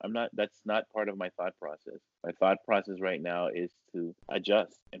end. That's not part of my thought process. My thought process right now is to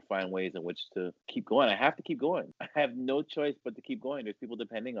adjust and find ways in which to keep going. I have to keep going. I have no choice but to keep going. There's people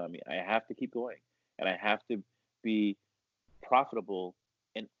depending on me. I have to keep going, and I have to be profitable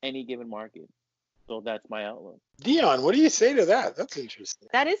in any given market. So that's my outlook. Dion, what do you say to that? That's interesting.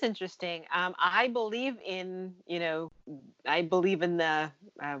 That is interesting. I believe in, I believe in the,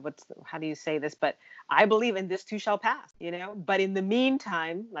 how do you say this? But I believe in this too shall pass, But in the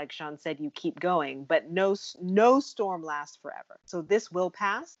meantime, like Sean said, you keep going. But no storm lasts forever. So this will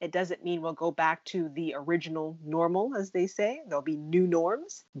pass. It doesn't mean we'll go back to the original normal, as they say. There'll be new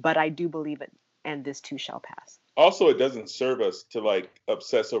norms. But I do believe it, and this too shall pass. Also, it doesn't serve us to like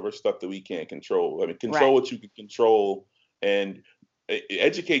obsess over stuff that we can't control. I mean, control what you can control and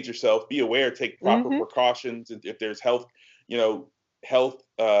educate yourself, be aware, take proper precautions. And if there's health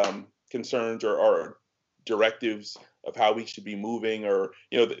concerns or directives of how we should be moving, or,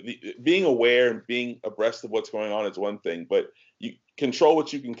 being aware and being abreast of what's going on is one thing, but you control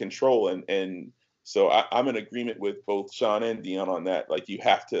what you can control. And so I'm in agreement with both Sean and Dion on that. Like you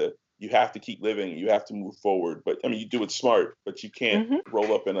have to keep living. You have to move forward. But I mean, you do it smart, but you can't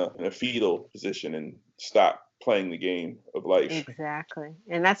roll up in a fetal position and stop playing the game of life. Exactly.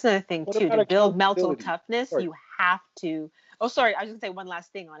 And that's another thing too, to build mental toughness, you have to, I was just gonna say one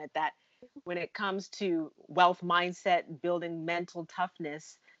last thing on it, that when it comes to wealth mindset, building mental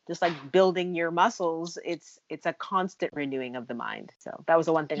toughness, just like building your muscles, it's a constant renewing of the mind. So that was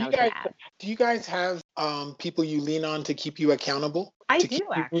the one thing I was going to add. Do you guys have people you lean on to keep you accountable? I do, keep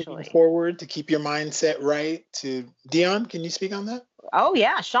actually. Moving forward, to keep your mindset right? Dion, can you speak on that? Oh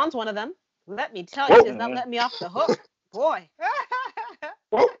yeah, Sean's one of them. Let me tell you, he does not let me off the hook. Boy.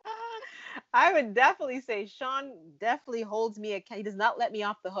 I would definitely say Sean definitely holds me. He does not let me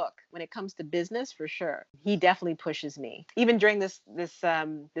off the hook when it comes to business, for sure. He definitely pushes me. Even during this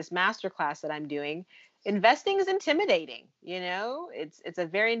masterclass that I'm doing, investing is intimidating. It's a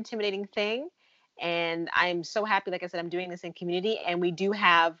very intimidating thing, and I'm so happy. Like I said, I'm doing this in community, and we do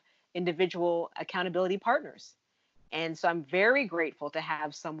have individual accountability partners. And so I'm very grateful to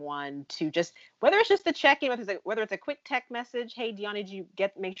have someone to just, whether it's just a check-in, whether it's a quick text message, hey, Dion, did you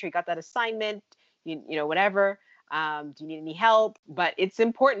make sure you got that assignment, whatever, do you need any help? But it's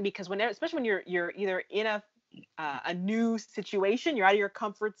important because especially when you're either in a new situation, you're out of your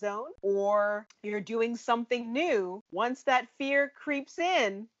comfort zone, or you're doing something new, once that fear creeps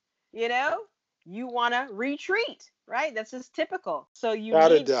in, you want to retreat, right? That's just typical. So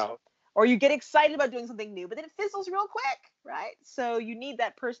without a doubt. Or you get excited about doing something new, but then it fizzles real quick, right? So you need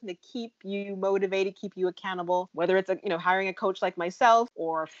that person to keep you motivated, keep you accountable, whether it's hiring a coach like myself,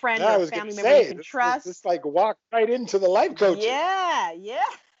 or a friend or a family member you can trust. Just like walk right into the life coaching. Yeah.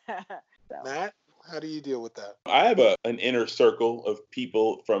 So. Matt, how do you deal with that? I have an inner circle of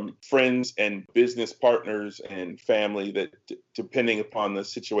people, from friends and business partners and family, that depending upon the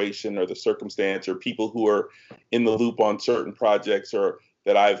situation or the circumstance, or people who are in the loop on certain projects, or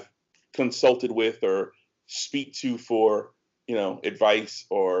that I've consulted with or speak to for advice,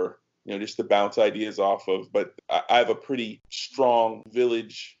 or just to bounce ideas off of. But I have a pretty strong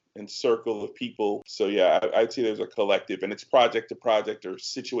village and circle of people. So yeah, I'd say there's a collective, and it's project to project or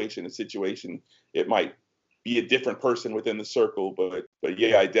situation to situation. It might be a different person within the circle, but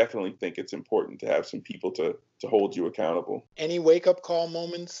yeah, I definitely think it's important to have some people to hold you accountable. Any wake-up call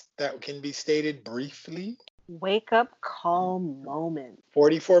moments that can be stated briefly? Wake up call moment.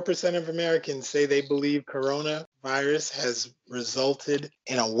 44% of Americans say they believe coronavirus has resulted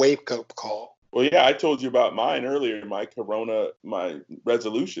in a wake up call. Well, yeah, I told you about mine earlier, my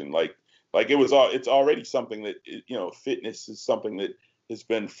resolution. Like it's already something that, fitness is something that has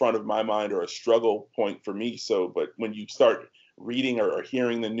been front of my mind or a struggle point for me. So, but when you start reading or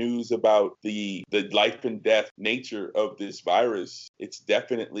hearing the news about the life and death nature of this virus, it's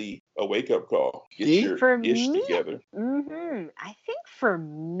definitely a wake-up call. Get your ish together. I think for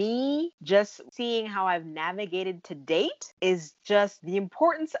me, just seeing how I've navigated to date is just the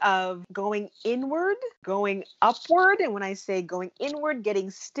importance of going inward, going upward. And when I say going inward, getting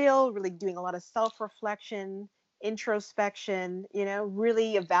still, really doing a lot of self-reflection, introspection,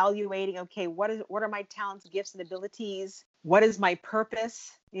 really evaluating, okay, what are my talents, gifts, and abilities? What is my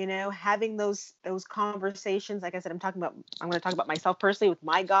purpose? Having those conversations. Like I said, I'm going to talk about myself personally with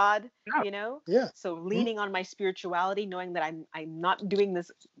my God, Yeah. So leaning on my spirituality, knowing that I'm not doing this,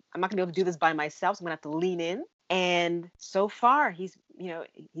 I'm not gonna be able to do this by myself. So I'm gonna have to lean in. And so far he's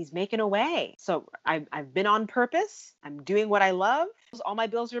making a way. So I've been on purpose. I'm doing what I love. All my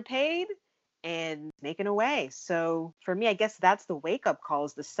bills are paid and making a way. So for me, I guess that's the wake-up call,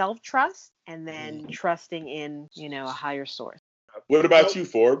 is the self-trust and then trusting in, a higher source. What about you,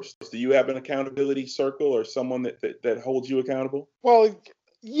 Forbes? Do you have an accountability circle or someone that holds you accountable? Well,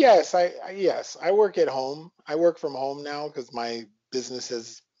 yes, I work at home. I work from home now because my business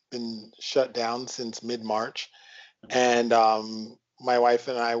has been shut down since mid-March. And my wife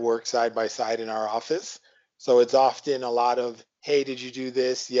and I work side by side in our office. So it's often a lot of, hey, did you do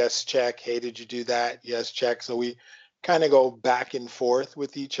this? Yes, check. Hey, did you do that? Yes, check. So we kind of go back and forth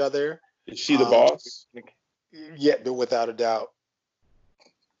with each other. Is she the boss? Yeah, without a doubt.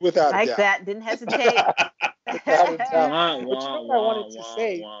 Without a doubt. That, didn't hesitate. Without a doubt. But you know what I wanted to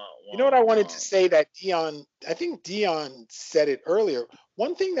say? You know what I wanted to say that I think Dion said it earlier.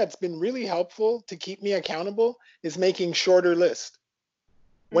 One thing that's been really helpful to keep me accountable is making shorter lists.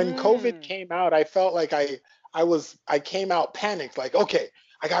 When COVID came out, I felt like I came out panicked, like, okay,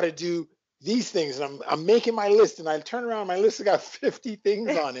 I got to do these things, and I'm making my list, and I turn around, my list has got 50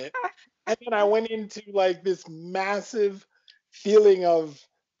 things on it, and then I went into like this massive feeling of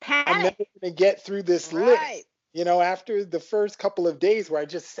panic. I'm never going to get through this list. After the first couple of days where I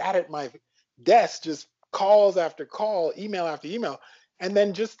just sat at my desk, just calls after call, email after email, and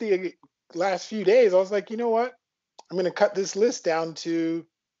then just the last few days, I was like, you know what? I'm going to cut this list down to,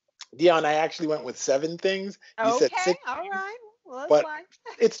 Dion, I actually went with 7 things. You said 6. All right. Well, but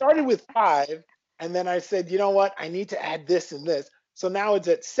it started with 5. And then I said, you know what? I need to add this and this. So now it's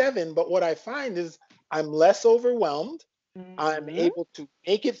at 7. But what I find is I'm less overwhelmed. I'm able to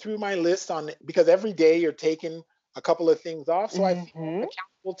make it through my list because every day you're taking a couple of things off. So I feel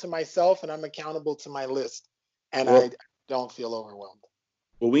accountable to myself and I'm accountable to my list. And I don't feel overwhelmed.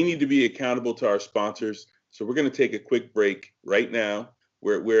 Well, we need to be accountable to our sponsors. So we're going to take a quick break right now.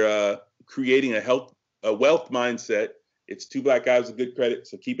 We're creating a wealth mindset. It's 2 Black Guys with Good Credit,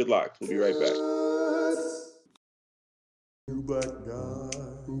 so keep it locked. We'll be right back. 2 Black Guys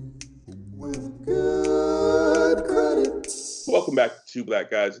with Good Credit. Welcome back to 2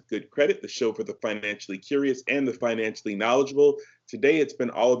 Black Guys with Good Credit, the show for the financially curious and the financially knowledgeable. Today, it's been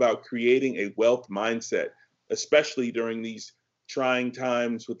all about creating a wealth mindset, especially during these trying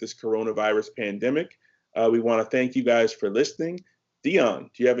times with this coronavirus pandemic. We want to thank you guys for listening. Dion,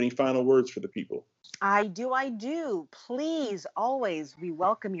 do you have any final words for the people? I do. Please, always, we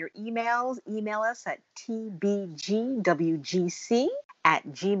welcome your emails. Email us at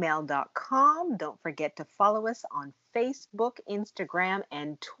tbgwgc@gmail.com. Don't forget to follow us on Facebook, Instagram,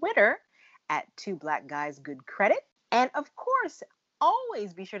 and Twitter at 2 Black Guys Good Credit. And of course,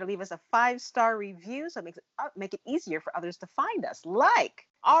 always be sure to leave us a 5-star review so it make it easier for others to find us. Like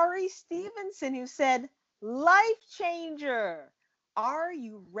Ari Stevenson, who said, "Life changer. Are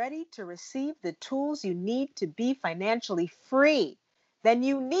you ready to receive the tools you need to be financially free? Then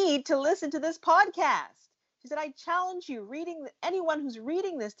you need to listen to this podcast." She said, "I challenge you, anyone who's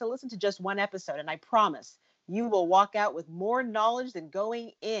reading this, to listen to just one episode, and I promise you will walk out with more knowledge than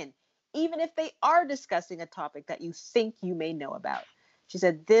going in, even if they are discussing a topic that you think you may know about." She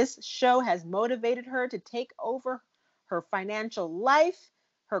said this show has motivated her to take over her financial life.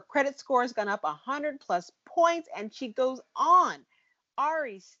 Her credit score has gone up 100+ points, and she goes on.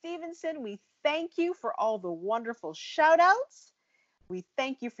 Ari Stevenson, we thank you for all the wonderful shout outs. We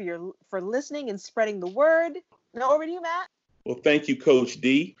thank you for listening and spreading the word. Now over to you, Matt. Well, thank you, Coach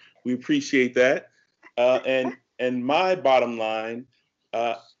D. We appreciate that. And my bottom line,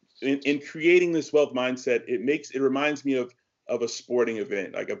 in creating this wealth mindset, it reminds me of of a sporting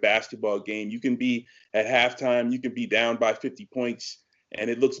event, like a basketball game. You can be at halftime, you can be down by 50 points, and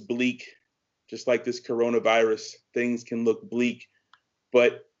it looks bleak, just like this coronavirus. Things can look bleak.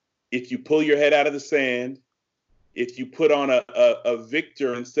 But if you pull your head out of the sand, if you put on a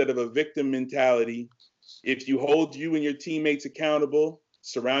victor instead of a victim mentality, if you hold you and your teammates accountable,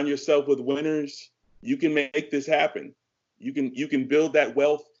 surround yourself with winners, you can make this happen. You can build that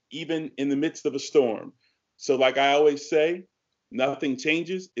wealth even in the midst of a storm. So like I always say, nothing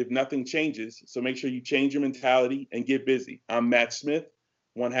changes if nothing changes. So make sure you change your mentality and get busy. I'm Matt Smith,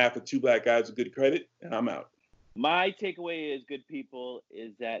 one half of Two Black Guys with Good Credit, and I'm out. My takeaway is, good people,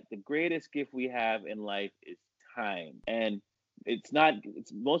 is that the greatest gift we have in life is time. And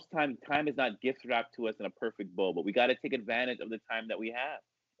most times time is not gift wrapped to us in a perfect bow, but we got to take advantage of the time that we have.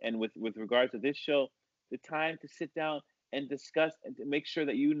 And with regards to this show, the time to sit down and discuss and to make sure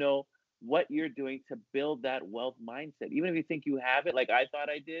that you know what you're doing to build that wealth mindset. Even if you think you have it, like I thought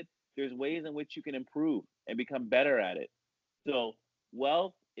I did, there's ways in which you can improve and become better at it. So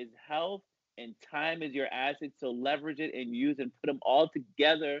wealth is health and time is your asset. So leverage it and use and put them all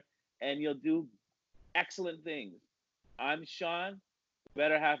together and you'll do excellent things. I'm Sean,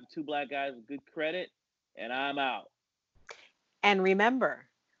 better half of Two Black Guys with Good Credit, and I'm out. And remember,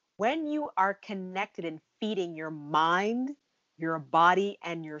 when you are connected and feeding your mind, your body,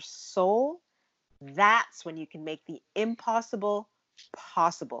 and your soul, that's when you can make the impossible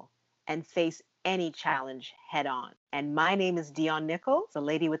possible and face any challenge head on. And my name is Dion Nichols, the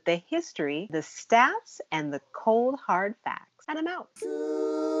lady with the history, the stats, and the cold hard facts. And I'm out.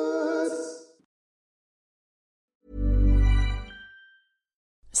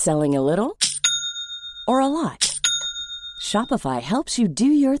 Selling a little or a lot? Shopify helps you do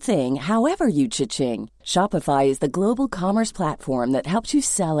your thing however you cha-ching. Shopify is the global commerce platform that helps you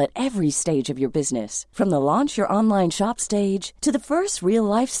sell at every stage of your business. From the launch your online shop stage to the first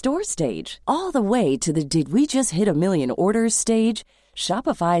real-life store stage, all the way to the did we just hit a million orders stage.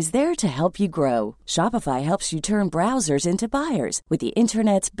 Shopify is there to help you grow. Shopify helps you turn browsers into buyers with the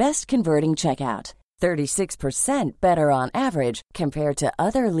internet's best converting checkout. 36% better on average compared to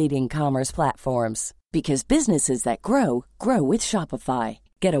other leading commerce platforms. Because businesses that grow, grow with Shopify.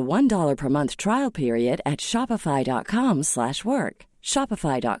 Get a $1 per month trial period at shopify.com/work.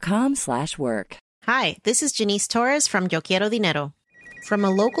 Shopify.com/work. Hi, this is Janice Torres from Yo Quiero Dinero. From a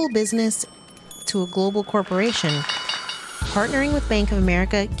local business to a global corporation, partnering with Bank of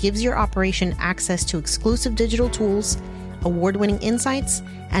America gives your operation access to exclusive digital tools, award-winning insights,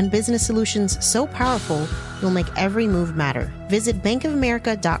 and business solutions so powerful, you'll make every move matter. Visit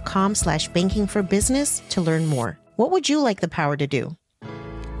bankofamerica.com/banking for business to learn more. What would you like the power to do?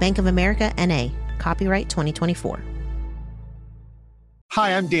 Bank of America, N.A., copyright 2024.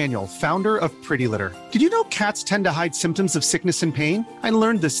 Hi, I'm Daniel, founder of Pretty Litter. Did you know cats tend to hide symptoms of sickness and pain? I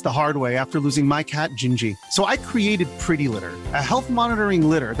learned this the hard way after losing my cat, Gingy. So I created Pretty Litter, a health monitoring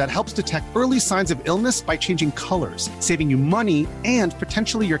litter that helps detect early signs of illness by changing colors, saving you money and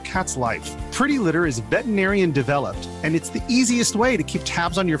potentially your cat's life. Pretty Litter is veterinarian developed, and it's the easiest way to keep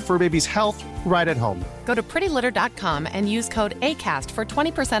tabs on your fur baby's health right at home. Go to prettylitter.com and use code ACAST for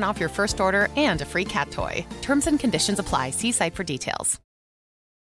 20% off your first order and a free cat toy. Terms and conditions apply. See site for details.